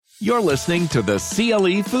You're listening to the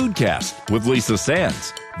CLE Foodcast with Lisa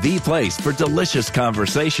Sands, the place for delicious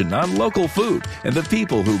conversation on local food and the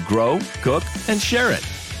people who grow, cook, and share it.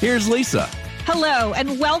 Here's Lisa. Hello,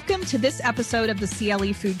 and welcome to this episode of the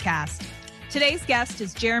CLE Foodcast. Today's guest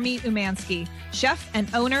is Jeremy Umansky, chef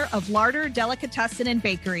and owner of Larder Delicatessen and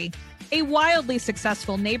Bakery, a wildly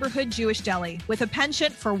successful neighborhood Jewish deli with a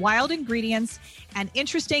penchant for wild ingredients and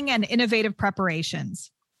interesting and innovative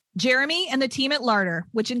preparations. Jeremy and the team at Larder,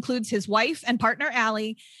 which includes his wife and partner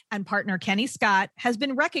Allie and partner Kenny Scott, has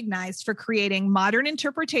been recognized for creating modern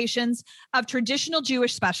interpretations of traditional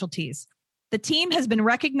Jewish specialties. The team has been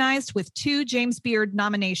recognized with 2 James Beard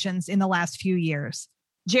nominations in the last few years.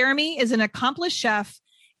 Jeremy is an accomplished chef,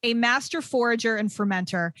 a master forager and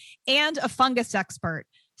fermenter, and a fungus expert,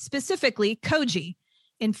 specifically koji.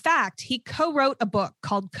 In fact, he co-wrote a book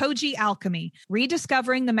called Koji Alchemy,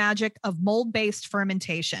 Rediscovering the Magic of Mold-Based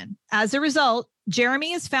Fermentation. As a result,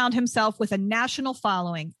 Jeremy has found himself with a national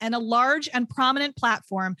following and a large and prominent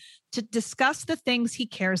platform to discuss the things he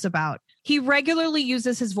cares about. He regularly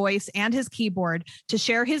uses his voice and his keyboard to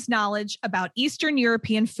share his knowledge about Eastern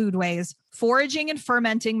European foodways, foraging and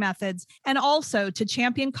fermenting methods, and also to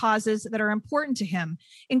champion causes that are important to him,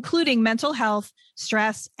 including mental health,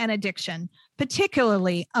 stress, and addiction,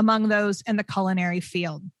 particularly among those in the culinary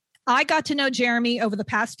field. I got to know Jeremy over the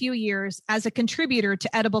past few years as a contributor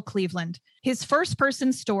to Edible Cleveland. His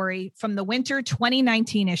first-person story from the winter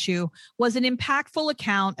 2019 issue was an impactful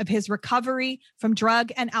account of his recovery from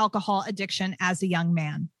drug and alcohol addiction as a young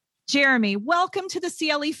man. Jeremy, welcome to the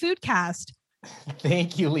CLE Foodcast.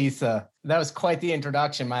 Thank you, Lisa. That was quite the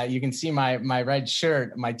introduction. You can see my red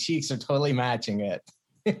shirt. My cheeks are totally matching it.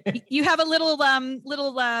 You have a little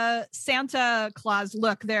Santa Claus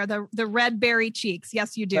look there, the red berry cheeks.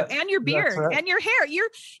 Yes, you do. And your beard and your hair.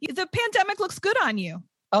 The pandemic looks good on you.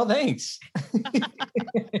 Oh, thanks.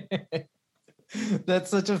 That's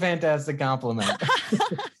such a fantastic compliment.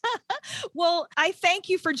 Well, I thank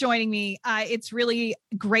you for joining me. It's really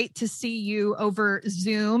great to see you over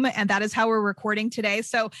Zoom, and that is how we're recording today.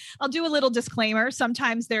 So I'll do a little disclaimer.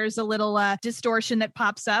 Sometimes there's a little distortion that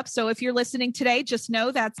pops up. So if you're listening today, just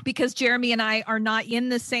know that's because Jeremy and I are not in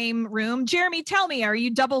the same room. Jeremy, tell me, are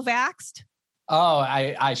you double vaxxed? Oh,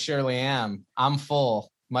 I surely am. I'm full.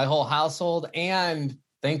 My whole household and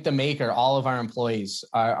thank the maker, all of our employees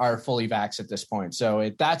are fully vaxxed at this point.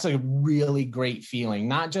 So that's a really great feeling,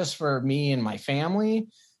 not just for me and my family,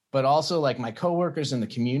 but also like my coworkers in the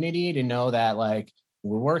community to know that like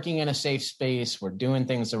we're working in a safe space, we're doing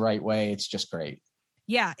things the right way. It's just great.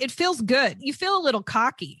 Yeah, it feels good. You feel a little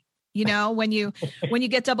cocky, when you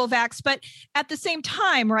get double vaxxed, but at the same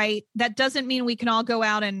time, right, that doesn't mean we can all go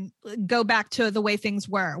out and go back to the way things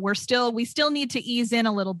were. We still need to ease in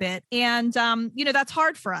a little bit. And, that's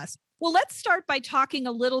hard for us. Well, let's start by talking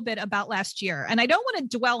a little bit about last year. And I don't want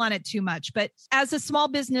to dwell on it too much, but as a small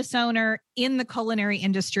business owner in the culinary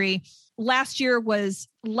industry, last year was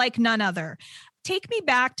like none other. Take me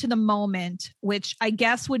back to the moment, which I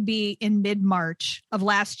guess would be in mid-March of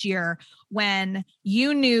last year, when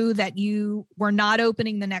you knew that you were not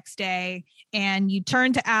opening the next day, and you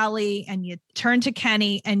turn to Allie and you turn to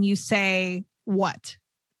Kenny and you say, what?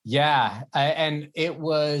 Yeah, and it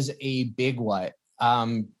was a big what,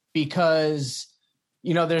 because,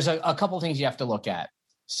 there's a couple things you have to look at.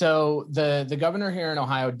 So the governor here in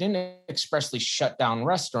Ohio didn't expressly shut down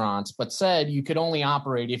restaurants, but said you could only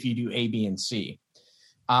operate if you do A, B, and C.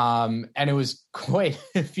 And it was quite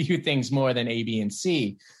a few things more than A, B, and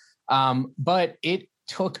C. But it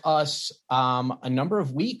took us a number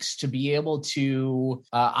of weeks to be able to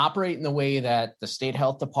operate in the way that the state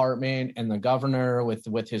health department and the governor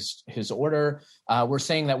with his order were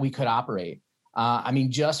saying that we could operate.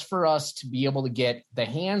 Just for us to be able to get the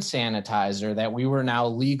hand sanitizer that we were now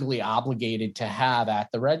legally obligated to have at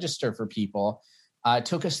the register for people,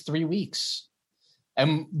 took us 3 weeks.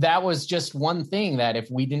 And that was just one thing that if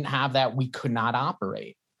we didn't have that, we could not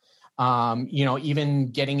operate.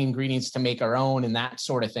 Even getting ingredients to make our own and that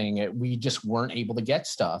sort of thing, we just weren't able to get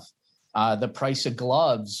stuff. The price of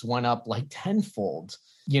gloves went up like tenfold,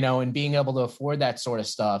 and being able to afford that sort of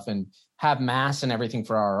stuff and have masks and everything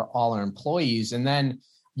for all our employees. And then,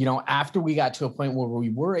 after we got to a point where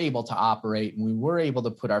we were able to operate and we were able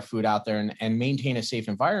to put our food out there and maintain a safe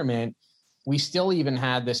environment, we still even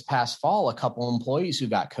had this past fall, a couple employees who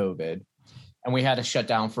got COVID, and we had to shut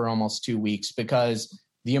down for almost 2 weeks because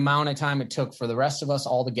the amount of time it took for the rest of us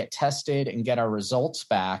all to get tested and get our results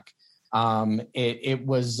back. It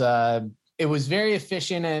was very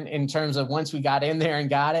efficient in terms of once we got in there and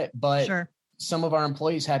got it, but sure. Some of our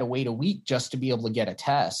employees had to wait a week just to be able to get a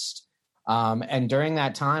test. And during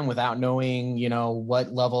that time, without knowing,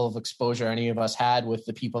 what level of exposure any of us had with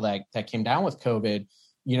the people that came down with COVID,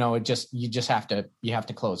 you just have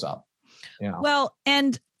to close up. Well,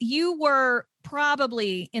 and you were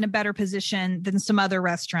probably in a better position than some other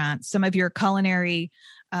restaurants, some of your culinary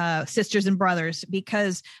sisters and brothers,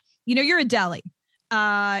 because, you're a deli.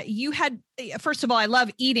 You had, first of all, I love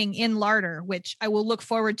eating in Larder, which I will look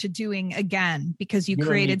forward to doing again because you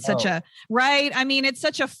created such a, right? I mean, it's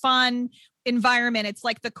such a fun environment. It's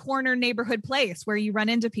like the corner neighborhood place where you run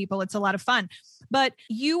into people. It's a lot of fun. But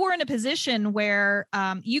you were in a position where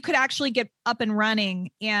you could actually get up and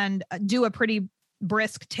running and do a pretty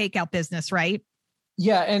brisk takeout business, right?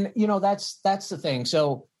 Yeah. And, that's the thing.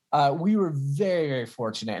 So we were very, very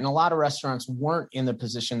fortunate. And a lot of restaurants weren't in the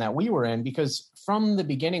position that we were in because from the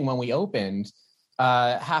beginning, when we opened,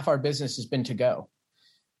 half our business has been to go.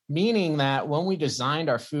 Meaning that when we designed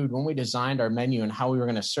our food, when we designed our menu and how we were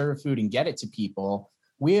going to serve food and get it to people,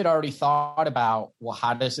 we had already thought about, well,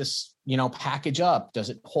 how does this, package up? Does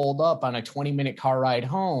it hold up on a 20-minute car ride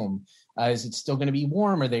home? Is it still going to be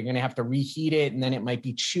warm? Are they going to have to reheat it? And then it might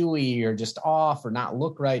be chewy or just off or not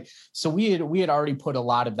look right. So we had already put a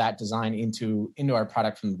lot of that design into our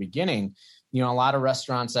product from the beginning. A lot of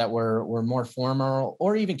restaurants that were more formal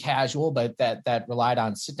or even casual, but that relied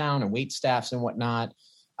on sit down and wait staffs and whatnot.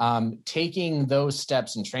 Taking those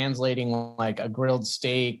steps and translating like a grilled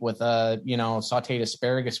steak with a, sauteed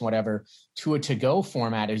asparagus and whatever to a to-go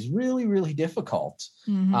format is really, really difficult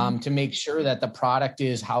to make sure that the product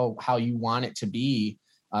is how you want it to be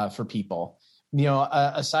for people.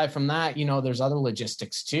 Aside from that, there's other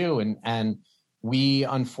logistics too. And we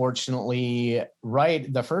unfortunately,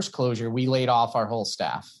 the first closure, we laid off our whole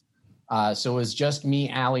staff. So it was just me,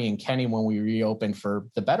 Allie, and Kenny when we reopened for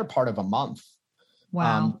the better part of a month.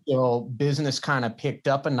 Wow. Business kind of picked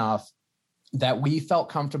up enough that we felt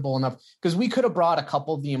comfortable enough because we could have brought a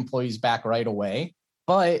couple of the employees back right away.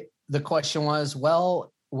 But the question was,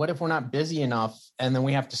 well, what if we're not busy enough? And then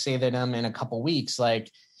we have to say to them in a couple of weeks, like,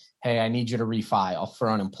 hey, I need you to refile for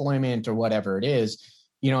unemployment or whatever it is.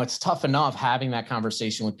 It's tough enough having that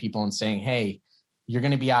conversation with people and saying, hey, you're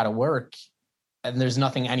going to be out of work and there's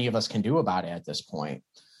nothing any of us can do about it at this point.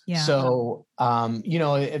 Yeah. So,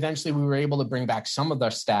 eventually we were able to bring back some of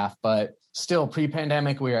our staff, but still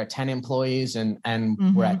pre-pandemic, we were at 10 employees and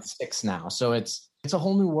we're at 6 now. So it's a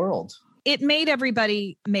whole new world. It made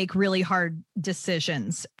everybody make really hard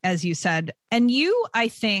decisions, as you said. And you, I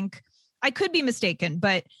think, I could be mistaken,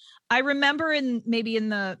 but I remember maybe in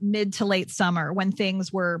the mid to late summer when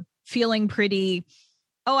things were feeling pretty,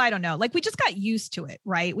 I don't know, like we just got used to it,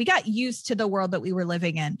 right? We got used to the world that we were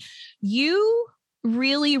living in. You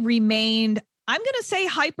really remained, I'm going to say,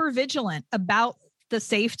 hyper vigilant about the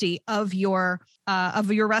safety of your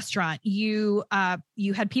restaurant. You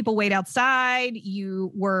had people wait outside.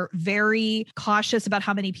 You were very cautious about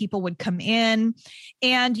how many people would come in,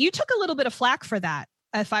 and you took a little bit of flack for that,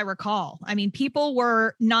 if I recall. I mean, people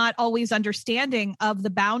were not always understanding of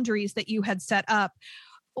the boundaries that you had set up.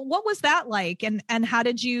 What was that like, and how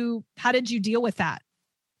did you deal with that?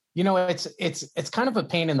 It's kind of a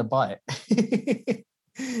pain in the butt,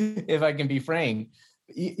 if I can be frank,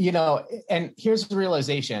 and here's the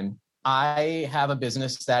realization. I have a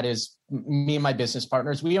business that is me and my business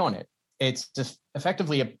partners. We own it. It's just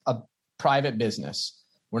effectively a private business.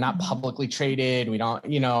 We're not publicly traded. We don't,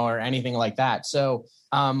 or anything like that. So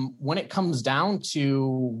when it comes down to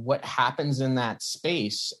what happens in that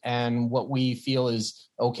space and what we feel is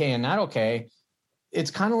okay and not okay,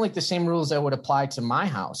 it's kind of like the same rules that would apply to my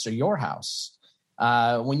house or your house.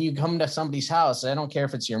 When you come to somebody's house, I don't care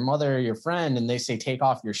if it's your mother or your friend, and they say, take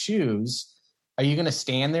off your shoes. Are you going to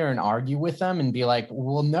stand there and argue with them and be like,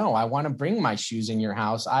 well, no, I want to bring my shoes in your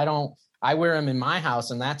house. I wear them in my house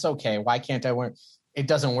and that's okay. Why can't I wear? It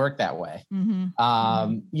doesn't work that way.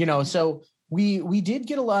 So we did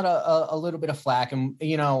get a little bit of flack, and,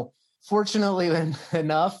 fortunately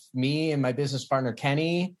enough, me and my business partner,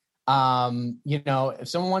 Kenny, if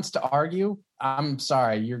someone wants to argue, I'm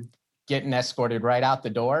sorry, you're getting escorted right out the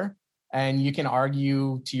door, and you can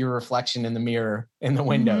argue to your reflection in the mirror in the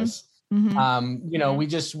windows. We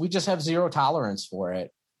just have zero tolerance for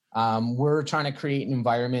it. We're trying to create an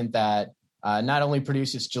environment that not only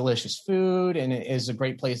produces delicious food and it is a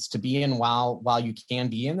great place to be in while you can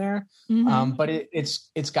be in there, but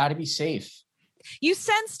it's got to be safe. You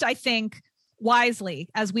sensed, I think, wisely,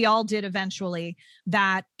 as we all did eventually,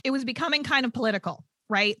 that it was becoming kind of political,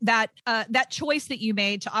 right? That choice that you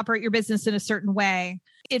made to operate your business in a certain way,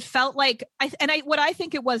 it felt like, what I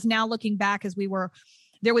think it was now looking back as we were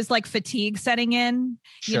there was like fatigue setting in,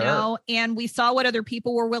 Sure. you know, and we saw what other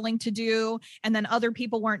people were willing to do. And then other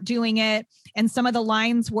people weren't doing it. And some of the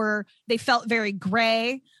lines they felt very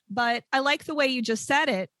gray. But I like the way you just said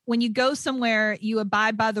it. When you go somewhere, you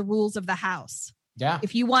abide by the rules of the house. Yeah.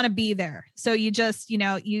 If you want to be there. So you just,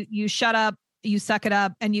 you shut up, you suck it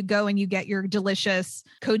up, and you go and you get your delicious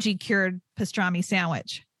koji cured pastrami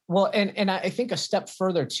sandwich. Well, and I think a step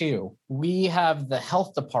further too, we have the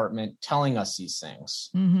health department telling us these things.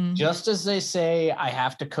 Mm-hmm. Just as they say, I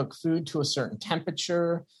have to cook food to a certain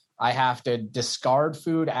temperature. I have to discard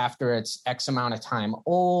food after it's X amount of time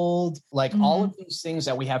old. Like all of these things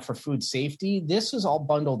that we have for food safety, this is all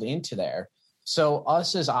bundled into there. So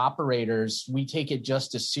us as operators, we take it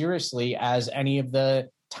just as seriously as any of the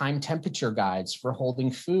time temperature guides for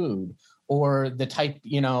holding food or the type,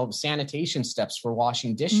 sanitation steps for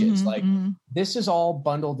washing dishes. This is all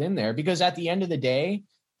bundled in there because at the end of the day,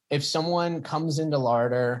 if someone comes into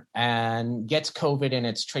Larder and gets COVID and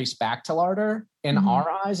it's traced back to Larder, in our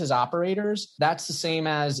eyes as operators, that's the same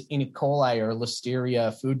as E. coli or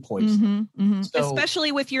Listeria food poisoning. So,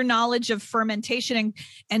 especially with your knowledge of fermentation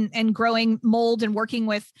and growing mold and working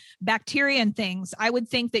with bacteria and things. I would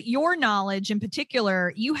think that your knowledge in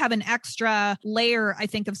particular, you have an extra layer, I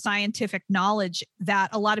think, of scientific knowledge that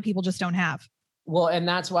a lot of people just don't have. Well, and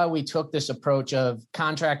that's why we took this approach of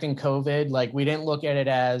contracting COVID. Like we didn't look at it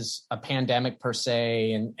as a pandemic per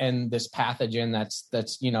se and this pathogen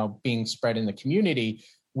that's being spread in the community.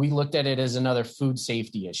 We looked at it as another food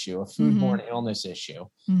safety issue, a foodborne illness issue.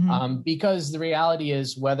 Because the reality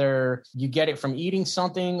is whether you get it from eating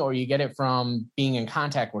something or you get it from being in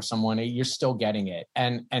contact with someone, you're still getting it.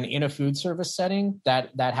 And in a food service setting,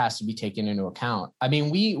 that has to be taken into account. I mean,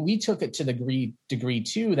 we took it to the degree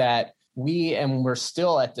too that we're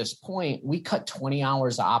still at this point, we cut 20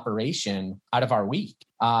 hours of operation out of our week.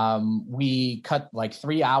 We cut like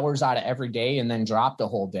 3 hours out of every day and then dropped a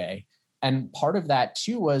whole day. And part of that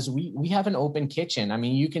too was we have an open kitchen. I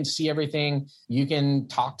mean, you can see everything. You can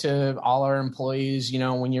talk to all our employees,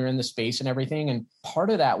 when you're in the space and everything. And part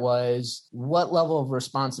of that was what level of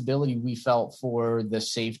responsibility we felt for the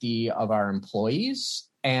safety of our employees.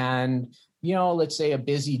 And, let's say a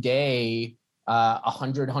busy day,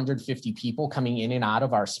 100, 150 people coming in and out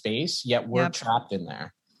of our space, yet we're trapped in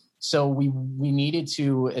there. So we needed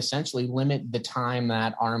to essentially limit the time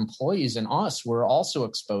that our employees and us were also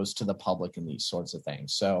exposed to the public and these sorts of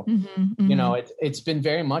things. So, it's been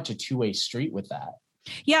very much a two-way street with that.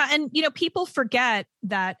 Yeah. And, people forget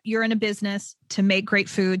that you're in a business to make great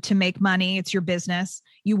food, to make money. It's your business.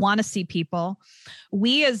 You want to see people.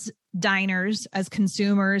 We as diners, as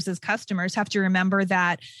consumers, as customers have to remember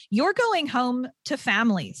that you're going home to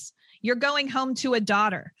families. You're going home to a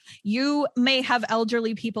daughter. You may have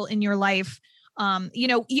elderly people in your life.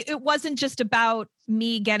 It wasn't just about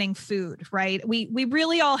me getting food, right? We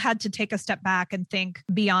really all had to take a step back and think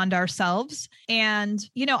beyond ourselves. And,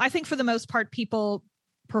 I think for the most part, people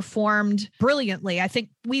performed brilliantly. I think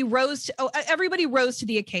everybody rose to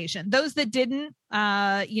the occasion. Those that didn't,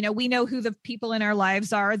 we know who the people in our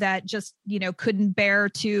lives are that just, couldn't bear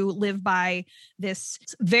to live by this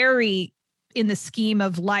very, in the scheme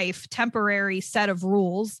of life, temporary set of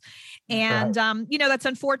rules. And, that's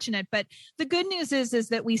unfortunate. But the good news is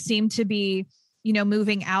that we seem to be,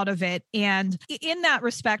 moving out of it. And in that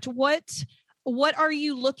respect, what are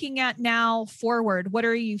you looking at now forward? What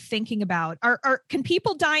are you thinking about? Can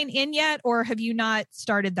people dine in yet, or have you not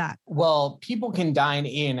started that? Well, people can dine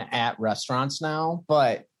in at restaurants now,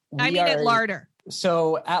 but at Larder.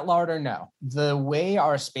 So at Larder, no. The way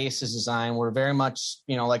our space is designed, we're very much,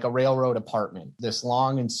 like a railroad apartment, this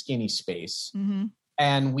long and skinny space.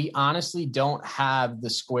 And we honestly don't have the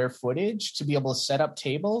square footage to be able to set up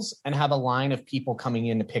tables and have a line of people coming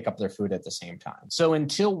in to pick up their food at the same time. So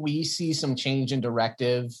until we see some change in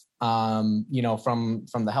directive, from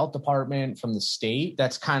the health department, from the state,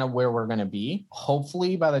 that's kind of where we're going to be.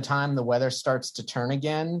 Hopefully by the time the weather starts to turn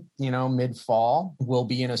again, mid-fall, we'll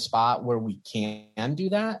be in a spot where we can do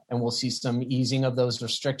that. And we'll see some easing of those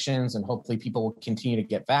restrictions, and hopefully people will continue to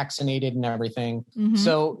get vaccinated and everything.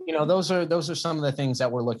 So, those are some of the things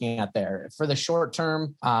that we're looking at there. For the short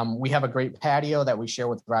term, we have a great patio that we share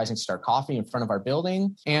with Rising Star Coffee in front of our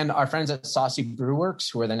building. And our friends at Saucy Brew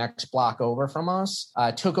Works, who are the next block over from us,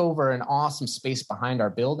 took over an awesome space behind our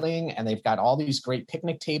building, and they've got all these great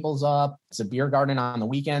picnic tables up. It's a beer garden on the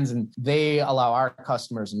weekends, and they allow our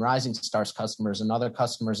customers and Rising Stars customers and other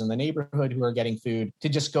customers in the neighborhood who are getting food to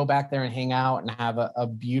just go back there and hang out and have a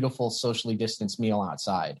beautiful socially distanced meal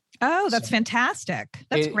outside. Oh, that's fantastic.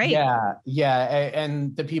 That's great. Yeah.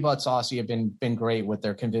 And the people at Saucy have been great with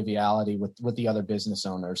their conviviality with the other business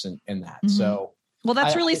owners and that. So Well,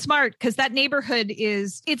 that's really smart because that neighborhood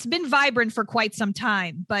it's been vibrant for quite some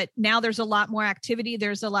time, but now there's a lot more activity.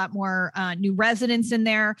 There's a lot more new residents in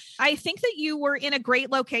there. I think that you were in a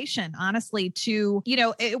great location, honestly, to,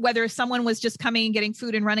 whether someone was just coming and getting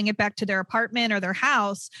food and running it back to their apartment or their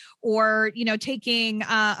house, or, taking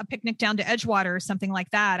a picnic down to Edgewater or something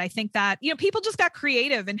like that. I think that, people just got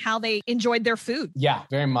creative in how they enjoyed their food. Yeah,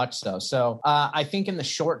 very much so. So I think in the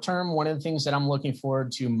short term, one of the things that I'm looking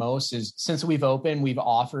forward to most is since we've opened, we've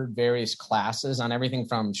offered various classes on everything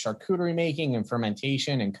from charcuterie making and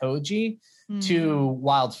fermentation and koji to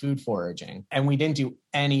wild food foraging. And we didn't do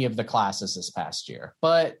any of the classes this past year.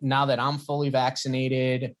 But now that I'm fully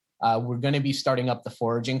vaccinated, we're going to be starting up the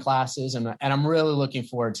foraging classes, and I'm really looking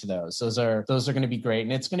forward to those. Those are going to be great,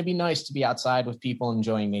 and it's going to be nice to be outside with people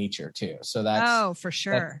enjoying nature too. So that's for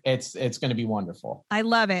sure. It's going to be wonderful. I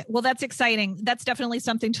love it. Well, that's exciting. That's definitely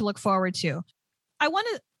something to look forward to. I want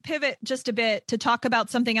to pivot just a bit to talk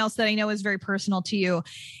about something else that I know is very personal to you.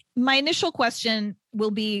 My initial question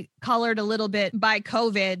will be colored a little bit by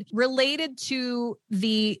COVID related to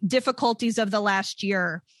the difficulties of the last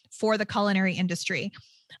year for the culinary industry.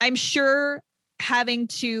 I'm sure having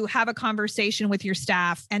to have a conversation with your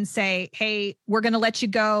staff and say, hey, we're going to let you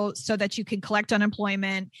go so that you can collect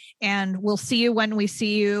unemployment and we'll see you when we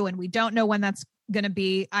see you. And we don't know when that's going to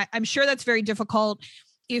be. I'm sure that's very difficult.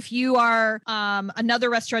 If you are another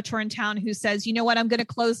restaurateur in town who says, you know what, I'm going to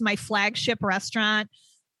close my flagship restaurant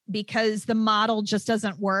because the model just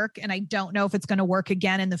doesn't work and I don't know if it's going to work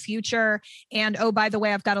again in the future. And, oh, by the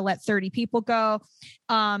way, I've got to let 30 people go.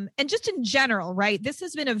 And just in general, right? This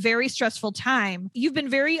has been a very stressful time. You've been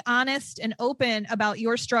very honest and open about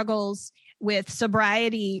your struggles with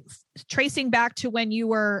sobriety, tracing back to when you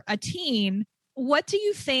were a teen. What do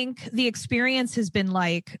you think the experience has been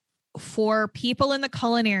like for people in the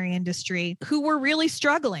culinary industry who were really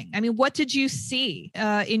struggling? I mean, what did you see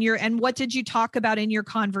and what did you talk about in your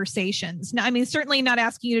conversations? Now, I mean, certainly not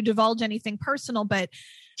asking you to divulge anything personal, but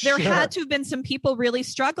there had to have been some people really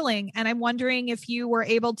struggling. And I'm wondering if you were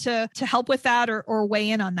able to help with that or weigh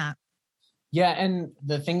in on that. Yeah. And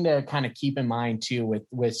the thing to kind of keep in mind too,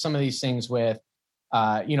 with some of these things with,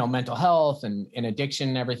 mental health and addiction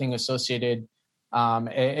and everything associated,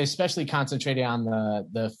 especially concentrated on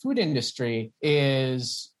the food industry,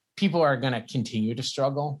 is people are going to continue to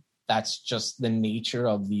struggle. That's just the nature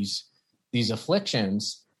of these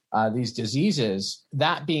afflictions, these diseases.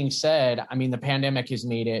 That being said, I mean, the pandemic has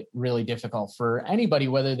made it really difficult for anybody,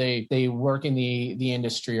 whether they work in the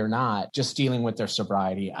industry or not, just dealing with their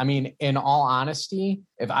sobriety. I mean, in all honesty,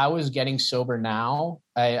 if I was getting sober now,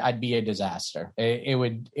 I'd be a disaster. It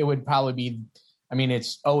would probably be, I mean,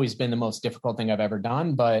 it's always been the most difficult thing I've ever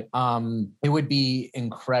done, but it would be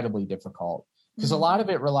incredibly difficult because a lot of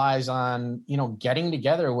it relies on, getting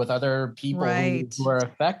together with other people who are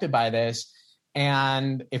affected by this.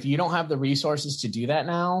 And if you don't have the resources to do that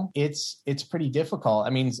now, it's pretty difficult. I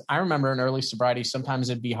mean, I remember in early sobriety, sometimes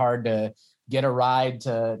it'd be hard to get a ride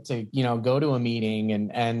to go to a meeting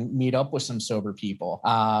and meet up with some sober people.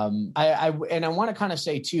 I want to kind of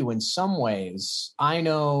say too, in some ways, I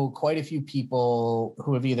know quite a few people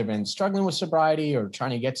who have either been struggling with sobriety or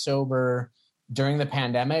trying to get sober during the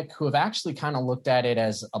pandemic who have actually kind of looked at it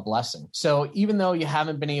as a blessing. So even though you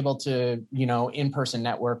haven't been able to, in-person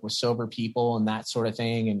network with sober people and that sort of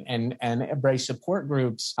thing and embrace support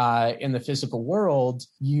groups in the physical world,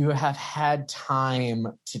 you have had time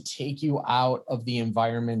to take you out of the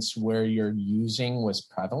environments where your using was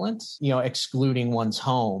prevalent, excluding one's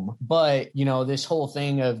home. But, this whole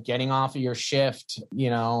thing of getting off of your shift,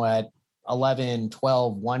 at 11,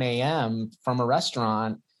 12, 1 a.m. from a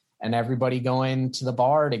restaurant, and everybody going to the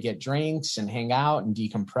bar to get drinks and hang out and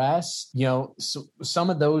decompress, so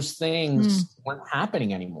some of those things weren't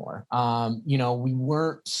happening anymore. We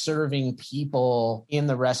weren't serving people in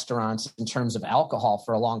the restaurants in terms of alcohol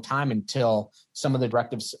for a long time until some of the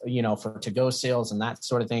directives, for to-go sales and that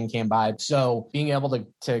sort of thing came by. So being able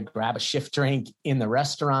to grab a shift drink in the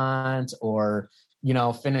restaurant or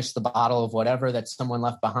finish the bottle of whatever that someone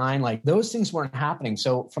left behind. Like those things weren't happening.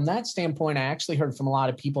 So from that standpoint, I actually heard from a lot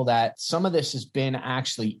of people that some of this has been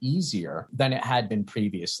actually easier than it had been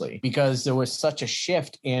previously because there was such a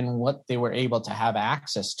shift in what they were able to have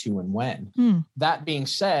access to and when. That being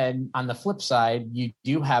said, on the flip side, you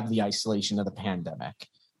do have the isolation of the pandemic.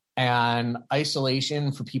 And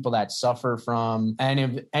isolation for people that suffer from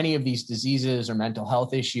any of these diseases or mental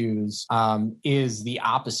health issues is the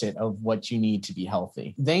opposite of what you need to be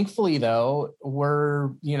healthy. Thankfully, though, we're,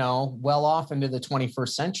 well off into the 21st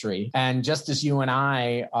century. And just as you and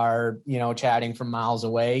I are, chatting from miles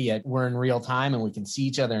away, yet we're in real time and we can see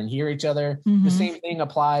each other and hear each other. Mm-hmm. The same thing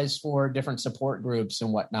applies for different support groups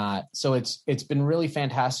and whatnot. So it's been really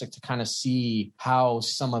fantastic to kind of see how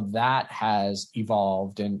some of that has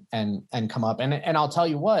evolved and come up. And I'll tell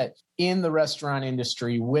you what, in the restaurant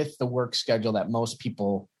industry, with the work schedule that most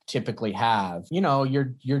people typically have,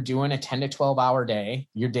 you're doing a 10 to 12 hour day.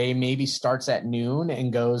 Your day maybe starts at noon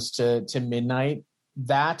and goes to midnight.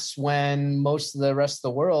 That's when most of the rest of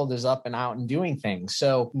the world is up and out and doing things.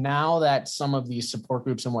 So now that some of these support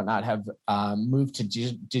groups and whatnot have moved to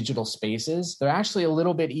digital spaces, they're actually a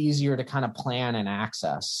little bit easier to kind of plan and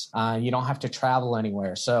access. You don't have to travel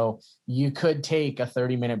anywhere. So you could take a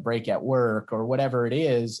 30-minute break at work or whatever it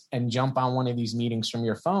is and jump on one of these meetings from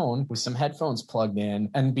your phone with some headphones plugged in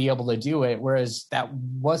and be able to do it. Whereas that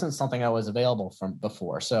wasn't something that was available from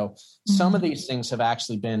before. So some of these things have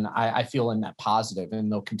actually been, I feel, in that positive,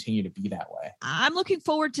 and they'll continue to be that way. I'm looking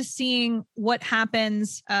forward to seeing what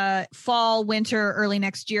happens fall, winter, early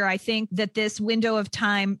next year. I think that this window of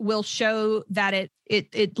time will show that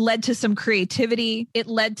it led to some creativity. It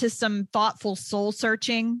led to some thoughtful soul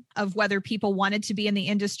searching of whether people wanted to be in the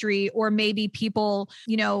industry, or maybe people,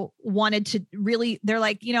 wanted to really, they're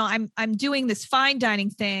like, I'm doing this fine dining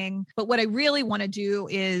thing, but what I really want to do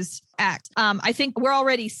is act. I think we're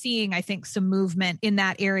already seeing, some movement in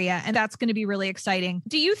that area, and that's going to be really exciting.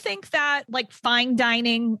 Do you think that like fine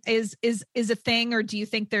dining is a thing, or do you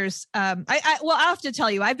think there's, well, I'll have to tell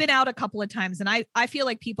you, I've been out a couple of times and I feel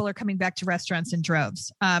like people are coming back to restaurants in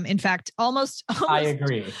droves. In fact, almost I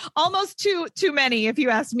agree. Almost too many, if you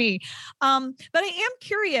ask me. But I am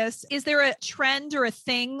curious, is there a trend or a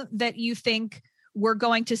thing that you think we're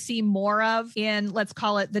going to see more of in, let's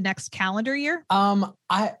call it, the next calendar year?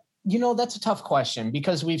 That's a tough question,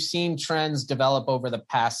 because we've seen trends develop over the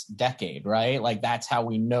past decade, right? Like that's how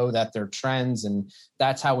we know that they're trends, and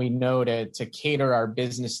that's how we know to cater our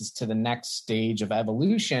businesses to the next stage of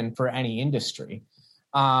evolution for any industry.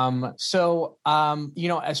 As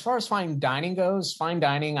far as fine dining goes, fine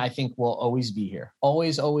dining, I think, will always be here.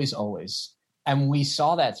 Always, always, always. And we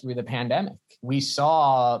saw that through the pandemic. We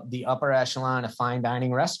saw the upper echelon of fine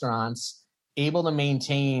dining restaurants able to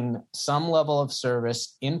maintain some level of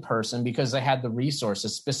service in person because they had the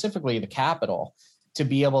resources, specifically the capital, to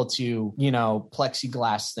be able to,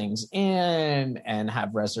 plexiglass things in and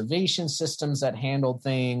have reservation systems that handled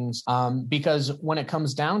things. Because when it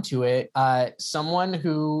comes down to it, someone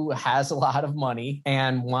who has a lot of money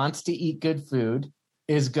and wants to eat good food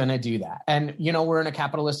is going to do that. And, we're in a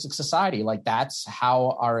capitalistic society. Like that's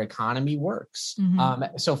how our economy works.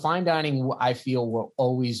 Mm-hmm. So fine dining, I feel, will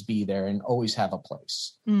always be there and always have a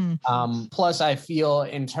place. Plus, I feel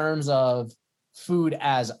in terms of food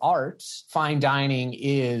as art, fine dining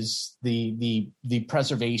is the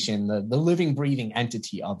preservation, the living, breathing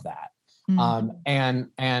entity of that.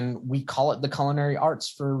 And we call it the culinary arts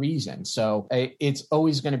for a reason. So it's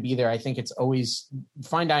always going to be there. I think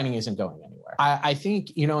fine dining isn't going anywhere. I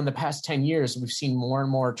think, in the past 10 years, we've seen more and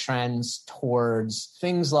more trends towards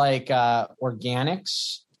things like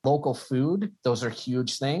organics, local food. Those are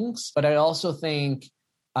huge things. But I also think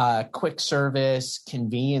quick service,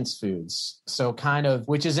 convenience foods. So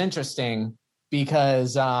which is interesting,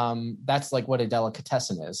 because that's like what a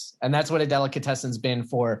delicatessen is. And that's what a delicatessen's been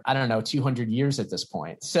for, 200 years at this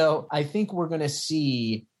point. So I think we're going to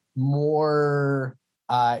see more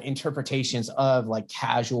interpretations of like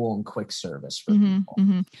casual and quick service for people.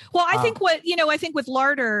 Mm-hmm. Well, I think I think with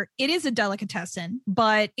Larder, it is a delicatessen,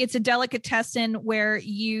 but it's a delicatessen where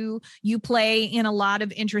you play in a lot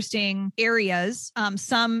of interesting areas.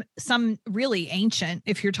 Some really ancient,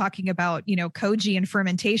 if you're talking about, koji and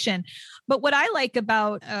fermentation. But what I like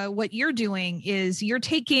about what you're doing is you're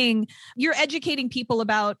educating people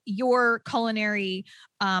about your culinary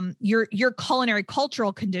your culinary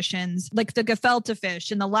cultural conditions, like the gefilte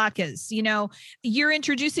fish and the latkes. You're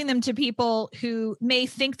introducing them to people who may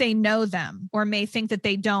think they know them or may think that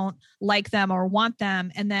they don't like them or want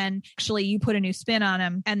them, and then actually you put a new spin on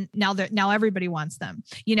them, and now everybody wants them.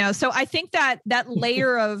 So I think that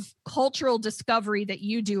layer of cultural discovery that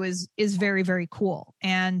you do is very, very cool,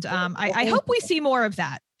 and I hope we see more of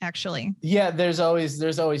that. Actually, yeah, there's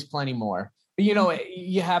always plenty more.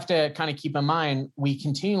 You have to kind of keep in mind, we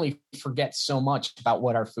continually forget so much about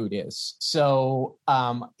what our food is. So,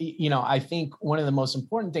 I think one of the most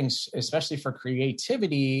important things, especially for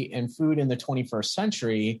creativity and food in the 21st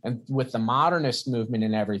century and with the modernist movement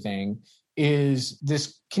and everything, is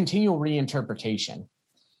this continual reinterpretation.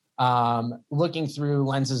 Looking through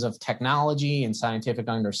lenses of technology and scientific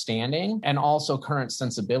understanding and also current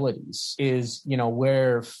sensibilities is,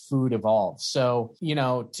 where food evolves. So,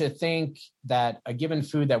 to think that a given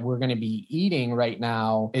food that we're going to be eating right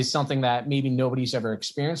now is something that maybe nobody's ever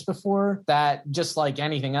experienced before, that just like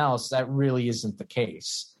anything else, that really isn't the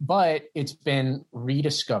case. But it's been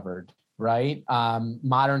rediscovered. Right?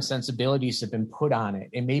 Modern sensibilities have been put on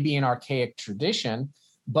it. It may be an archaic tradition,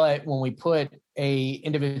 but when we put a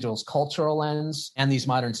individual's cultural lens and these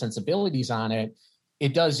modern sensibilities on it,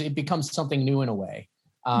 it becomes something new in a way,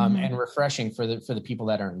 and refreshing for the people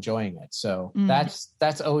that are enjoying it. So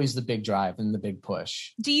that's always the big drive and the big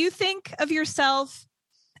push. Do you think of yourself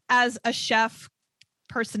as a chef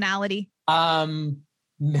personality? No,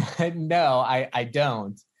 I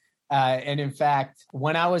don't. And in fact,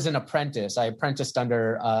 when I was an apprentice, I apprenticed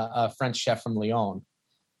under a French chef from Lyon.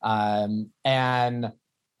 And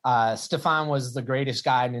Stefan was the greatest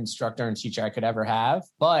guide and instructor and teacher I could ever have.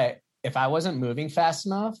 But if I wasn't moving fast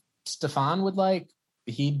enough, Stefan would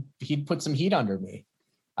he'd put some heat under me.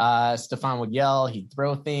 Stefan would yell, he'd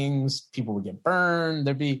throw things, people would get burned.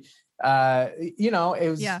 There'd be, it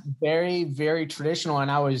was very, very traditional. And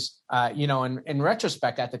I was, in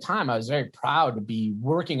retrospect at the time, I was very proud to be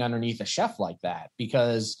working underneath a chef like that,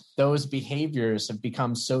 because those behaviors have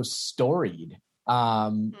become so storied.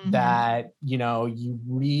 That, you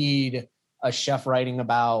read a chef writing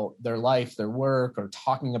about their life, their work, or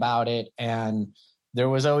talking about it. And there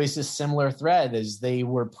was always this similar thread as they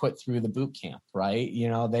were put through the boot camp, right?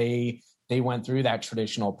 They went through that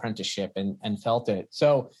traditional apprenticeship and felt it.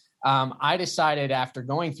 So I decided after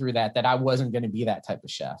going through that I wasn't going to be that type of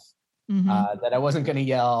chef, that I wasn't going to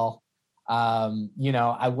yell.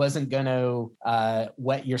 I wasn't going to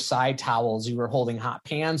wet your side towels you were holding hot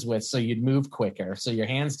pans with so you'd move quicker, so your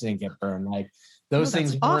hands didn't get burned. Like those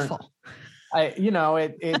things weren't awful. I'll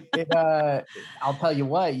tell you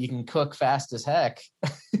what, you can cook fast as heck.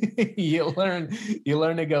 you learn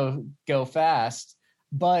to go fast,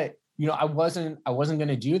 but I wasn't going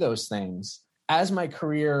to do those things. As my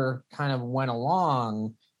career kind of went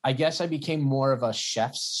along, I guess I became more of a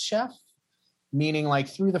chef's chef. Meaning like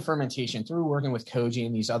through the fermentation, through working with koji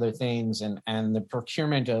and these other things and the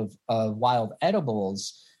procurement of wild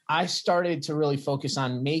edibles, I started to really focus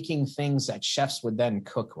on making things that chefs would then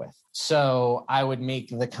cook with. So I would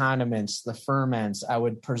make the condiments, the ferments, I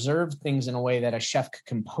would preserve things in a way that a chef could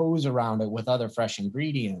compose around it with other fresh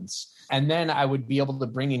ingredients. And then I would be able to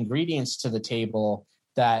bring ingredients to the table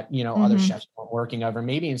that, other chefs weren't working of, or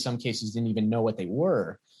maybe in some cases didn't even know what they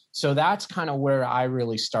were. So that's kind of where I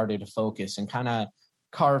really started to focus and kind of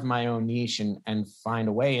carve my own niche and find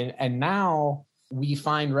a way. And now we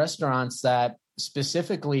find restaurants that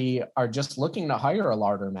specifically are just looking to hire a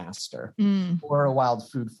larder master or a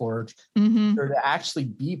wild food forge or to actually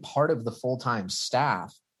be part of the full-time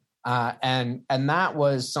staff. And that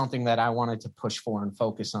was something that I wanted to push for and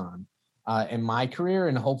focus on in my career,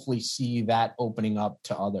 and hopefully see that opening up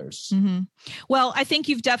to others. Well, I think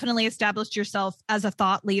you've definitely established yourself as a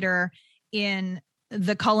thought leader in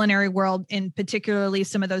the culinary world, in particularly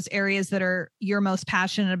some of those areas that are you're most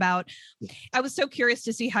passionate about. I was so curious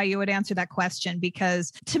to see how you would answer that question,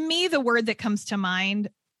 because to me, the word that comes to mind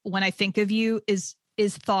when I think of you is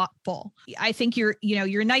thoughtful. I think you're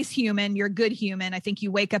a nice human. You're a good human. I think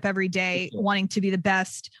you wake up every day wanting to be the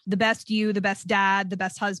best you, the best dad, the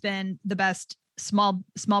best husband, the best small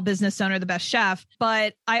business owner, the best chef.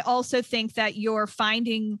 But I also think that you're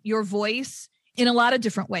finding your voice in a lot of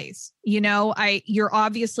different ways. You're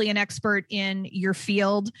obviously an expert in your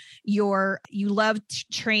field. You love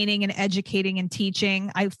training and educating and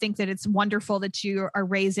teaching. I think that it's wonderful that you are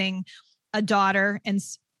raising a daughter and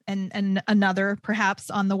another perhaps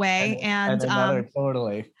on the way. And another,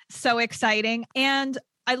 totally. So exciting. And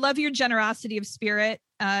I love your generosity of spirit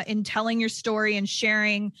in telling your story and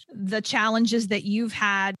sharing the challenges that you've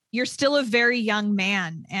had. You're still a very young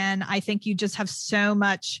man, and I think you just have so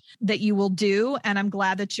much that you will do. And I'm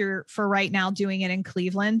glad that you're, for right now, doing it in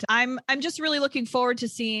Cleveland. I'm just really looking forward to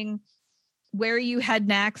seeing where you head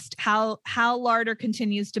next, how Larder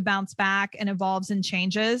continues to bounce back and evolves and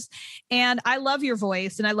changes. And I love your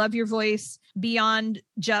voice, and I love your voice beyond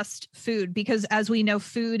just food, because as we know,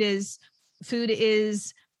 food is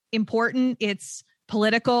important. It's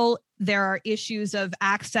political. There are issues of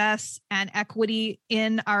access and equity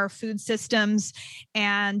in our food systems.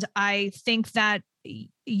 And I think that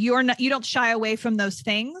you don't shy away from those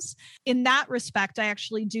things. In that respect, I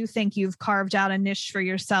actually do think you've carved out a niche for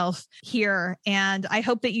yourself here. And I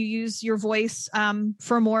hope that you use your voice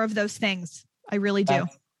for more of those things. I really do.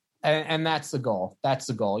 And that's the goal. That's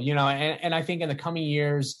the goal. And I think in the coming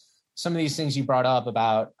years, some of these things you brought up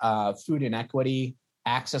about food inequity,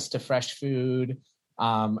 access to fresh food,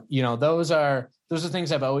 those are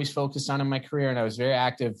things I've always focused on in my career. And I was very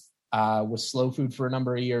active with Slow Food for a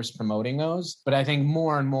number of years promoting those. But I think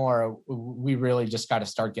more and more, we really just got to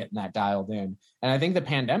start getting that dialed in. And I think the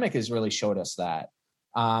pandemic has really showed us that.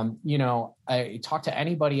 I talk to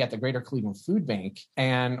anybody at the Greater Cleveland Food Bank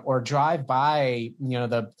or drive by,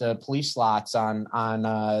 the police lots on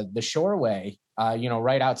the Shoreway,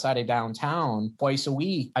 right outside of downtown twice a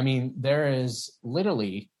week. I mean, there is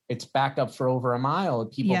literally, it's backed up for over a mile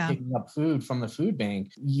of people picking up food from the food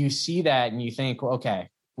bank. You see that and you think, okay,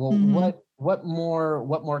 well, what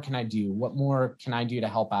more can I do? What more can I do to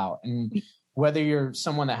help out? And whether you're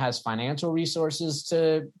someone that has financial resources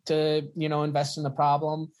to invest in the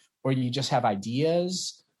problem, or you just have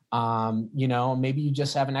ideas, maybe you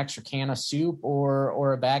just have an extra can of soup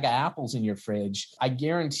or a bag of apples in your fridge. I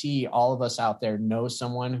guarantee all of us out there know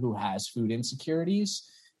someone who has food insecurities,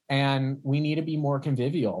 and we need to be more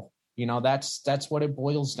convivial. That's what it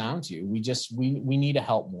boils down to. We need to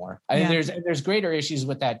help more. And there's greater issues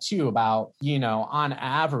with that too, about, on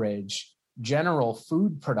average, general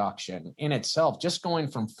food production in itself, just going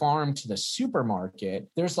from farm to the supermarket,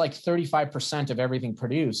 there's like 35% of everything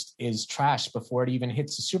produced is trash before it even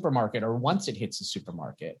hits the supermarket, or once it hits the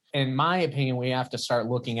supermarket. In my opinion, we have to start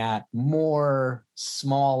looking at more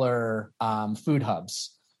smaller food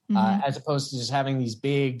hubs. As opposed to just having these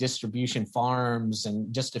big distribution farms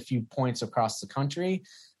and just a few points across the country.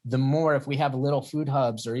 The more, if we have little food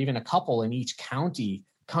hubs, or even a couple in each county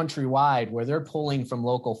countrywide, where they're pulling from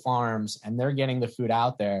local farms and they're getting the food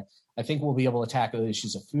out there, I think we'll be able to tackle the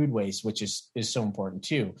issues of food waste, which is so important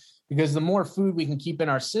too. Because the more food we can keep in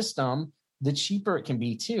our system, the cheaper it can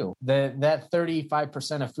be too. That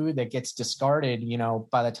 35% of food that gets discarded,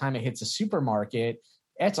 by the time it hits a supermarket,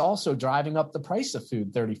 it's also driving up the price of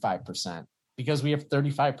food 35%, because we have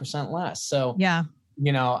 35% less. So, and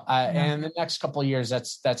the next couple of years,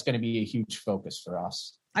 that's going to be a huge focus for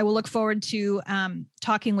us. I will look forward to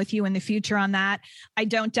talking with you in the future on that. I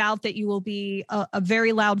don't doubt that you will be a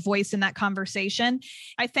very loud voice in that conversation.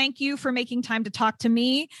 I thank you for making time to talk to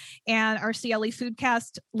me and our CLE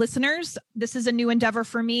Foodcast listeners. This is a new endeavor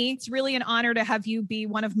for me. It's really an honor to have you be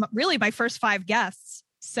one of my first 5 guests.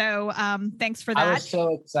 So thanks for that.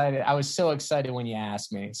 I was so excited when you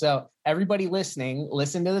asked me. So everybody listening,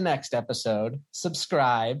 listen to the next episode,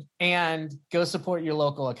 subscribe, and go support your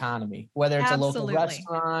local economy, whether it's a local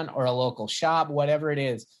restaurant or a local shop, whatever it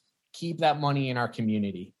is. Keep that money in our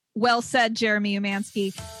community. Well said, Jeremy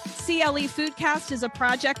Umansky. CLE Foodcast is a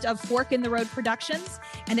project of Fork in the Road Productions,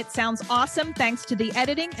 and it sounds awesome thanks to the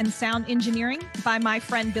editing and sound engineering by my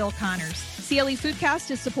friend Bill Connors. CLE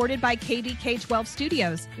Foodcast is supported by KDK12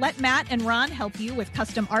 Studios. Let Matt and Ron help you with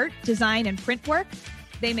custom art, design, and print work.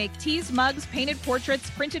 They make tees, mugs, painted portraits,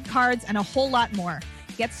 printed cards, and a whole lot more.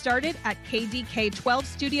 Get started at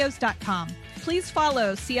kdk12studios.com. Please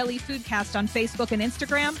follow CLE Foodcast on Facebook and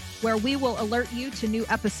Instagram, where we will alert you to new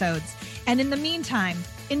episodes. And in the meantime,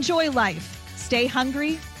 enjoy life, stay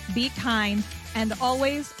hungry, be kind, and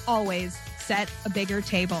always, always set a bigger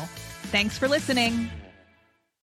table. Thanks for listening.